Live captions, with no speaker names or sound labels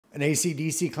An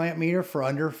AC/DC clamp meter for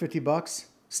under 50 bucks?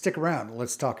 Stick around,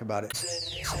 let's talk about it.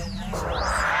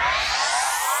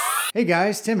 Hey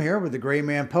guys, Tim here with the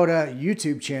GraymanPOTA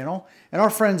YouTube channel, and our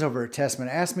friends over at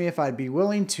Testament asked me if I'd be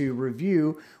willing to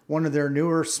review one of their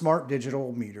newer smart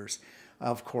digital meters.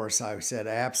 Of course, I said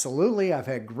absolutely. I've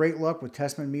had great luck with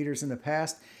Testament meters in the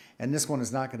past, and this one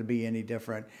is not going to be any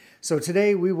different. So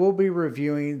today we will be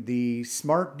reviewing the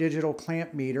smart digital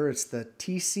clamp meter. It's the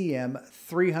TCM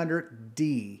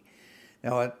 300D.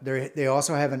 Now they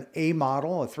also have an A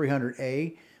model, a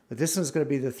 300A, but this one's going to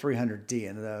be the 300D.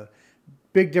 And the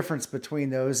big difference between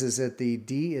those is that the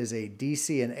D is a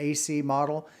DC and AC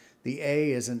model. The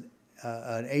A is an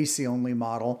AC only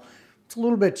model. It's a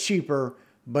little bit cheaper,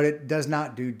 but it does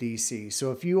not do DC.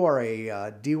 So if you are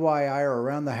a DIYer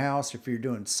around the house, if you're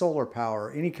doing solar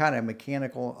power, any kind of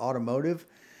mechanical automotive,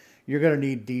 you're going to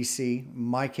need DC. In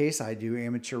my case, I do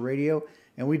amateur radio,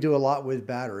 and we do a lot with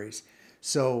batteries.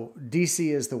 So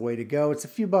DC is the way to go. It's a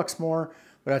few bucks more,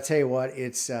 but I tell you what,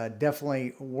 it's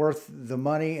definitely worth the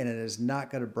money, and it is not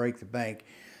going to break the bank.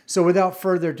 So without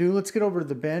further ado, let's get over to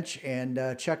the bench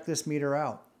and check this meter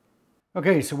out.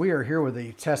 Okay, so we are here with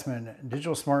the Testament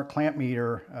Digital Smart Clamp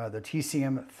Meter, the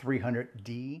TCM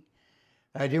 300D.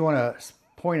 I do want to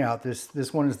point out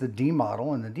this one is the D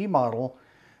model, and the D model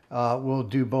will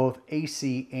do both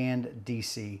AC and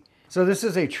DC. So this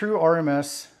is a true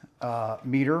RMS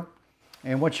meter,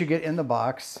 and what you get in the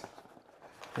box,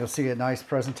 you'll see a nice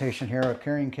presentation here, a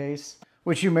carrying case,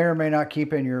 which you may or may not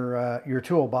keep in your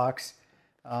toolbox.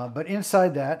 But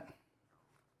inside that,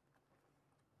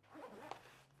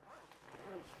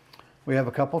 we have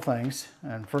a couple things.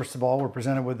 And first of all, we're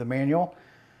presented with the manual.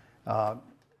 I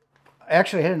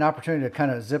actually had an opportunity to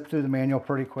kind of zip through the manual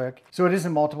pretty quick. So it is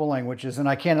in multiple languages, and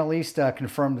I can at least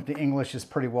confirm that the English is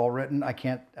pretty well written. I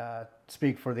can't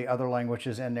speak for the other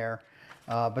languages in there,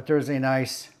 but there's a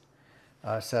nice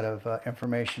set of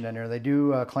information in there. They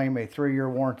do claim a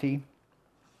 3-year warranty.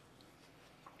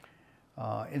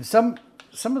 And some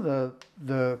of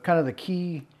the kind of the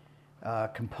key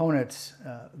components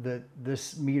that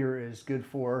this meter is good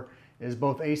for is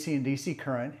both AC and DC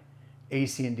current,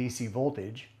 AC and DC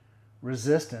voltage,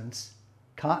 resistance,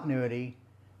 continuity,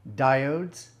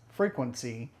 diodes,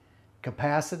 frequency,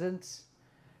 capacitance,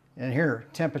 and here,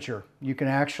 temperature. You can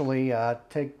actually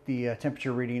take the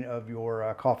temperature reading of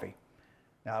your coffee.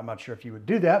 Now, I'm not sure if you would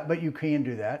do that, but you can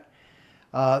do that.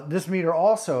 This meter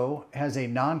also has a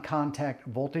non-contact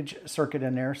voltage circuit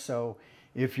in there, so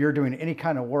if you're doing any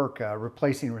kind of work,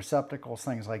 replacing receptacles,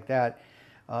 things like that,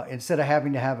 instead of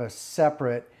having to have a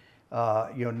separate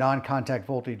non-contact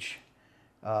voltage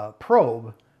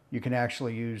probe, you can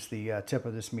actually use the tip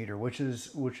of this meter, which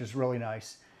is really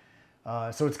nice.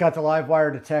 So it's got the live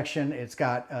wire detection. It's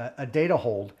got a data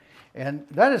hold, and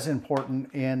that is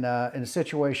important in a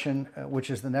situation which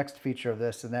is the next feature of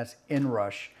this, and that's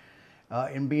inrush,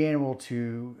 in being able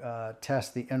to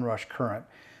test the inrush current.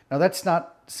 Now that's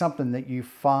not something that you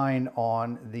find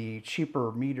on the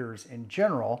cheaper meters in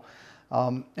general,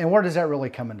 and where does that really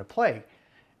come into play?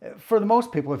 For the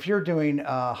most people, if you're doing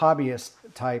hobbyist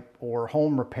type or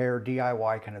home repair,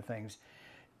 DIY kind of things,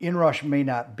 inrush may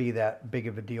not be that big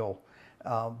of a deal.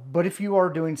 But if you are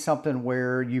doing something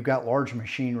where you've got large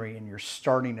machinery and you're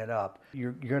starting it up,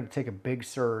 you're going to take a big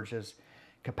surge as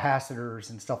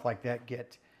capacitors and stuff like that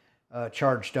get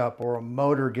charged up, or a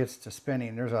motor gets to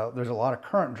spinning. There's a lot of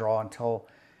current draw until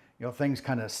things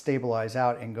kind of stabilize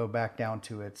out and go back down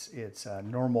to its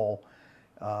normal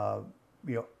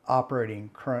operating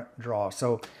current draw.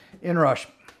 So inrush.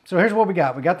 So here's what we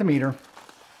got. We got the meter,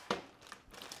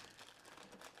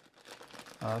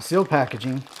 sealed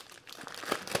packaging.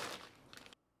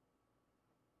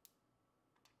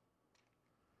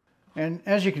 And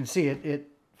as you can see, it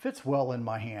fits well in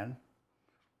my hand.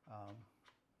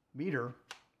 Meter,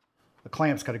 the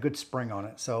clamp's got a good spring on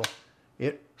it, so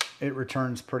it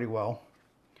returns pretty well.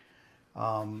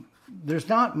 There's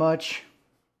not much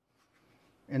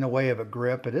in the way of a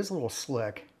grip. It is a little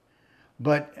slick,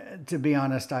 but to be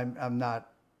honest, I'm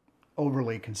not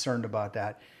overly concerned about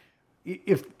that.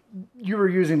 If you were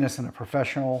using this in a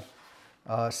professional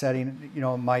setting,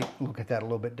 might look at that a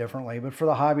little bit differently. But for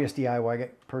the hobbyist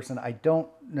DIY person, I don't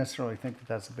necessarily think that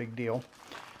that's a big deal.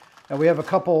 Now we have a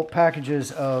couple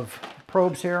packages of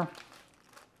probes here.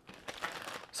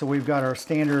 So we've got our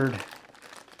standard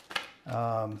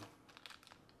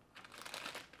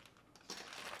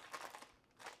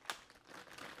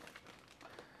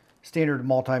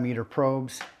multimeter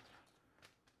probes,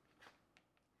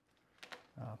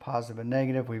 positive and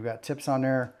negative. We've got tips on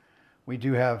there. We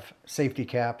do have safety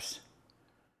caps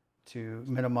to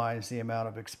minimize the amount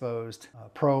of exposed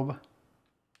probe.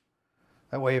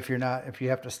 That way, if you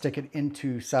have to stick it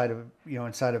inside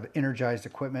of energized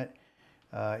equipment,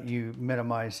 you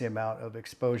minimize the amount of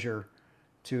exposure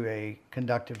to a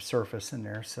conductive surface in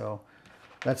there. So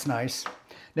that's nice.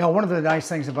 Now, one of the nice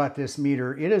things about this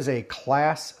meter, it is a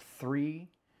class 3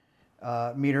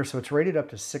 meter, so it's rated up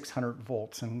to 600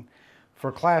 volts. And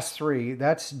for class 3,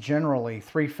 that's generally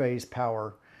 3-phase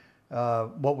power,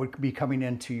 what would be coming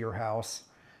into your house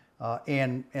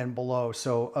and below.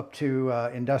 So up to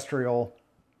industrial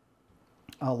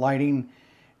lighting,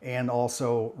 and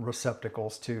also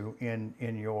receptacles too in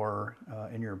your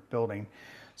building.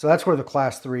 So that's where the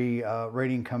class 3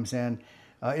 rating comes in.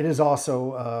 It is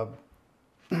also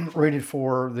rated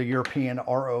for the European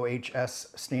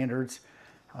RoHS standards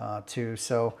too.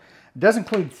 So it does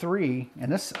include 3,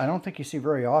 and this I don't think you see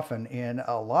very often in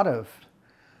a lot of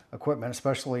equipment,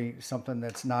 especially something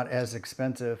that's not as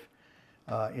expensive,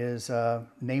 is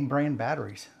name brand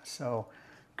batteries. So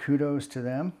kudos to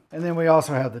them. And then we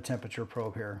also have the temperature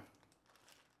probe here.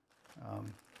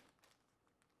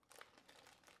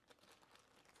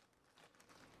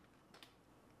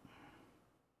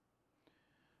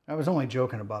 I was only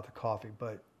joking about the coffee,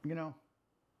 but you know,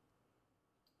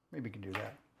 maybe you can do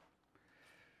that.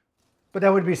 But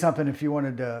that would be something if you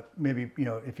wanted to, maybe, you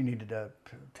know, if you needed to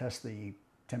test the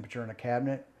temperature in a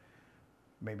cabinet,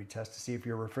 maybe test to see if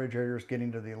your refrigerator is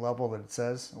getting to the level that it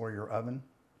says, or your oven.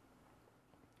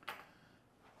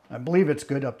 I believe it's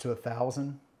good up to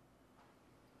 1,000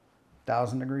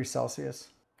 degrees Celsius.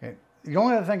 Okay, the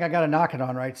only other thing I got to knock it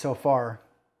on right so far,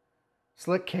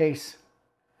 slick case,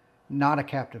 not a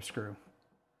captive screw.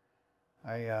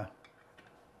 I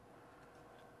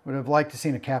would have liked to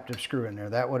seen a captive screw in there.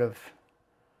 That would have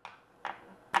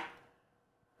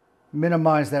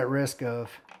minimized that risk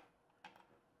of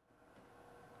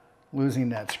losing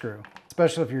that screw,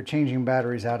 especially if you're changing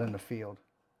batteries out in the field.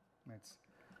 That's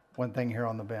one thing here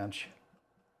on the bench.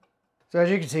 So as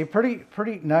you can see,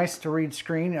 pretty nice to read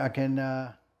screen. I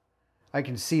can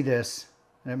see this,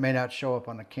 and it may not show up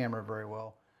on the camera very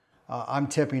well. I'm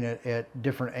tipping it at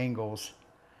different angles,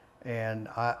 and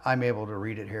I'm able to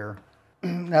read it here.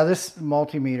 Now this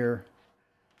multimeter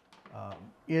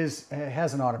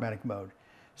has an automatic mode.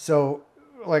 So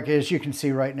like as you can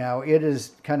see right now, it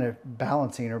is kind of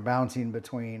balancing or bouncing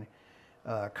between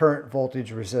current,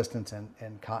 voltage, resistance,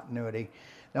 and continuity.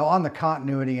 Now on the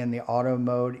continuity in the auto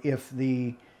mode, if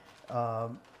the, I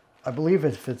believe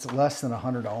if it's less than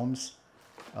 100 ohms,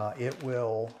 it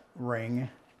will ring.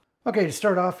 Okay, to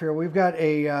start off here, we've got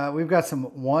some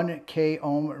 1K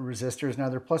ohm resistors. Now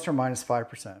they're plus or minus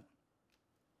 5%.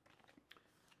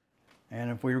 And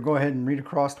if we go ahead and read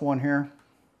across one here,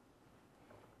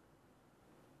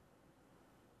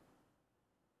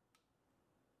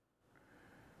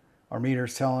 our meter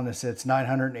is telling us it's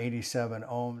 987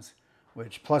 ohms,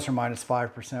 which plus or minus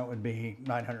 5% would be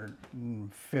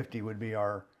 950 would be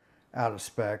our out of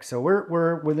spec. So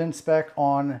we're within spec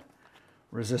on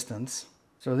resistance.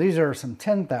 So these are some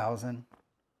 10,000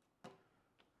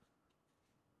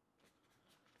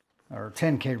 or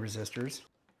 10K resistors.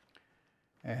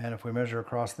 And if we measure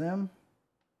across them,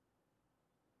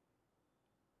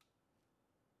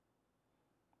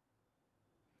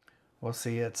 we'll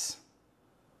see it's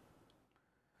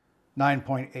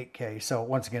 9.8K. So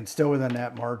once again, still within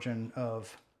that margin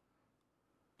of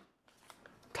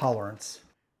tolerance.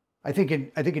 I think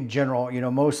in general, you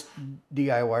know, most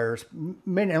DIYers,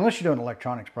 unless you're doing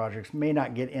electronics projects, may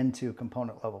not get into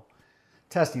component level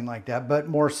testing like that, but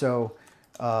more so,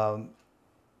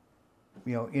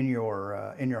 you know, in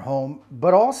your home.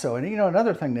 But also, and you know,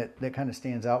 another thing that kind of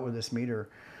stands out with this meter,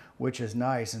 which is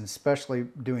nice, and especially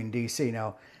doing DC.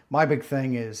 Now, my big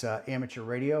thing is amateur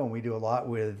radio, and we do a lot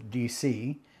with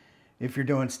DC. If you're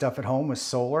doing stuff at home with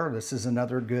solar, this is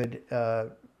another good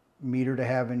meter to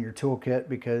have in your toolkit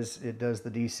because it does the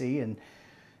DC and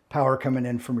power coming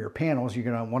in from your panels. You're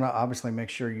going to want to obviously make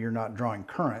sure you're not drawing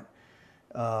current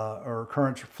or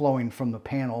current flowing from the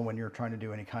panel when you're trying to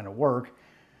do any kind of work.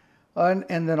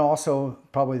 And then also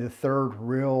probably the third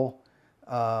real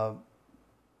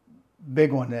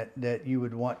big one that you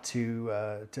would want to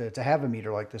have a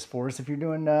meter like this for is if you're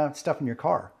doing stuff in your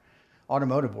car,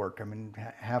 automotive work. I mean,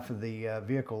 half of the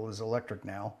vehicle is electric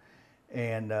now.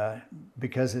 And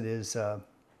because it is a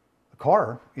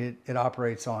car, it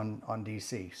operates on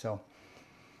DC. So,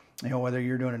 you know, whether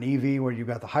you're doing an EV where you've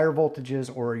got the higher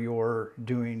voltages or you're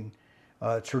doing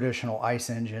a traditional ICE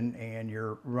engine and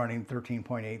you're running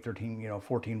 13.8,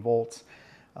 14 volts,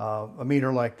 a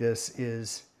meter like this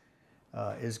is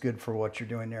good for what you're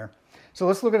doing there. So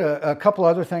let's look at a couple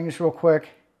other things real quick.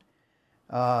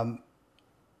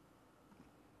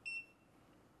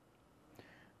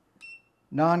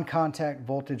 non-contact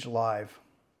voltage live.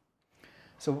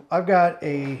 So I've got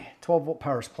a 12 volt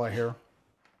power supply here.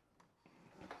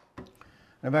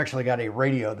 I've actually got a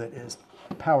radio that is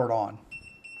powered on.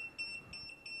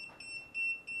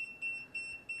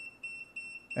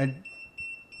 And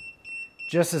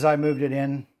just as I moved it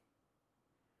in,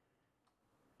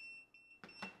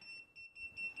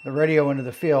 the radio into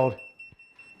the field,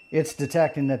 it's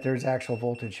detecting that there's actual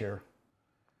voltage here.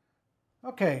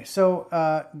 Okay, so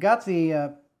got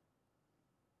the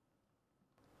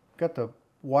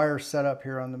wire set up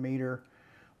here on the meter.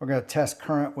 We're going to test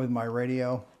current with my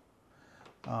radio.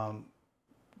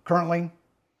 Currently,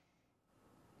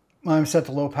 I'm set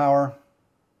to low power,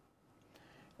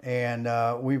 and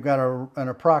we've got an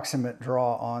approximate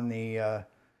draw on the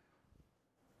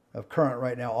of current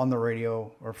right now on the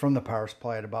radio, or from the power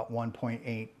supply, at about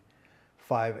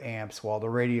 1.85 amps, while the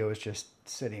radio is just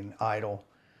sitting idle.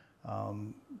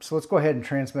 So let's go ahead and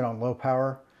transmit on low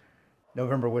power.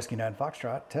 November Whiskey 9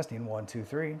 Foxtrot, testing 1, 2,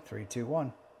 3, 3, 2,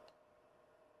 1.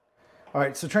 All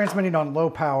right, so transmitting on low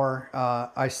power,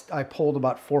 I pulled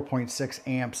about 4.6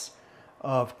 amps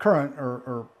of current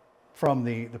or from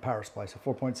the power supply. So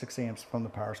 4.6 amps from the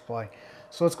power supply.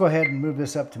 So let's go ahead and move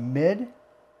this up to mid.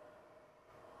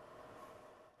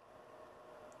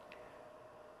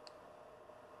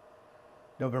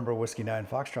 November Whiskey 9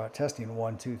 Foxtrot, testing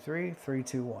 1, 2, 3, 3,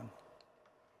 2, 1.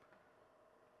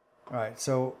 All right,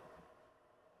 so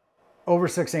over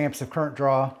 6 amps of current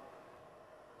draw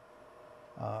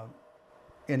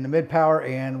in the mid power,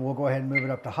 and we'll go ahead and move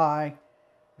it up to high.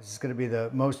 This is going to be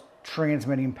the most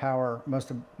transmitting power,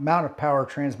 most amount of power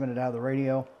transmitted out of the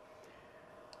radio.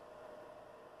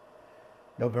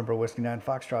 November Whiskey 9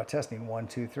 Foxtrot, testing 1,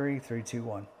 2, 3, 3, 2,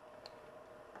 1.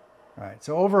 All right,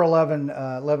 so over 11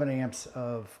 amps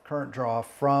of current draw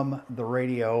from the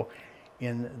radio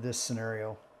in this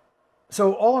scenario.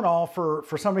 So all in all, for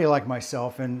somebody like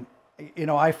myself, and you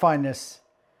know, I find this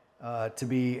to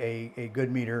be a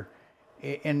good meter,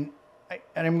 and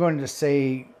I'm going to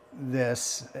say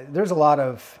this: there's a lot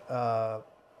of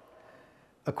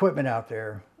equipment out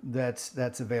there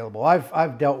that's available.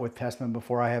 I've dealt with Testman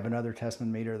before. I have another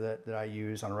Testman meter that I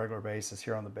use on a regular basis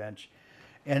here on the bench,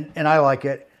 and I like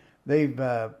it. They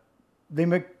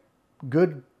make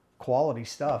good quality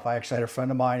stuff. I actually had a friend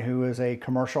of mine who is a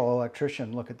commercial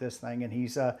electrician look at this thing, and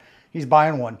he's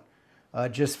buying one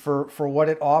just for what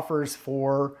it offers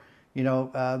for, you know,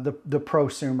 the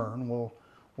prosumer, and we'll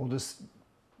just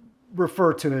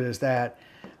refer to it as that.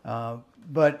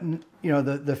 But you know,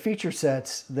 the feature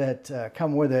sets that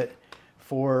come with it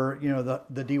for, you know,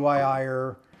 the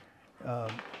DIYer,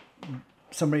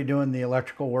 somebody doing the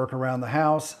electrical work around the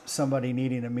house, somebody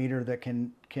needing a meter that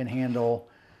can handle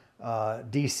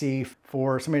DC,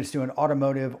 for somebody that's doing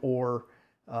automotive or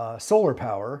solar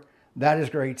power. That is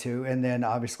great too. And then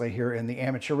obviously here in the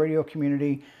amateur radio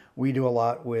community, we do a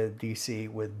lot with DC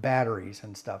with batteries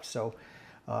and stuff. So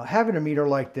having a meter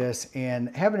like this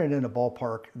and having it in a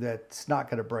ballpark that's not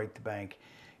going to break the bank.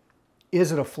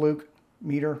 Is it a fluke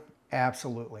meter?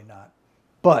 Absolutely not.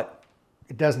 But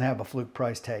it doesn't have a fluke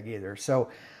price tag either. So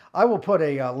I will put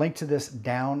a link to this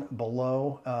down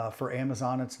below for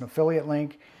Amazon. It's an affiliate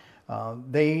link.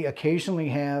 They occasionally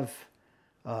have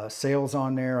sales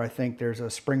on there. I think there's a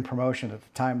spring promotion at the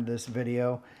time of this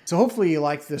video. So hopefully you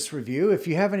liked this review. If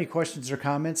you have any questions or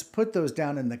comments, put those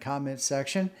down in the comment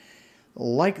section.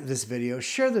 Like this video,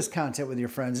 share this content with your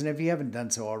friends, and if you haven't done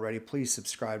so already, please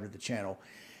subscribe to the channel.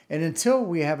 And until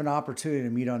we have an opportunity to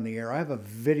meet on the air, I have a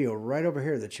video right over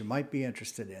here that you might be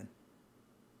interested in.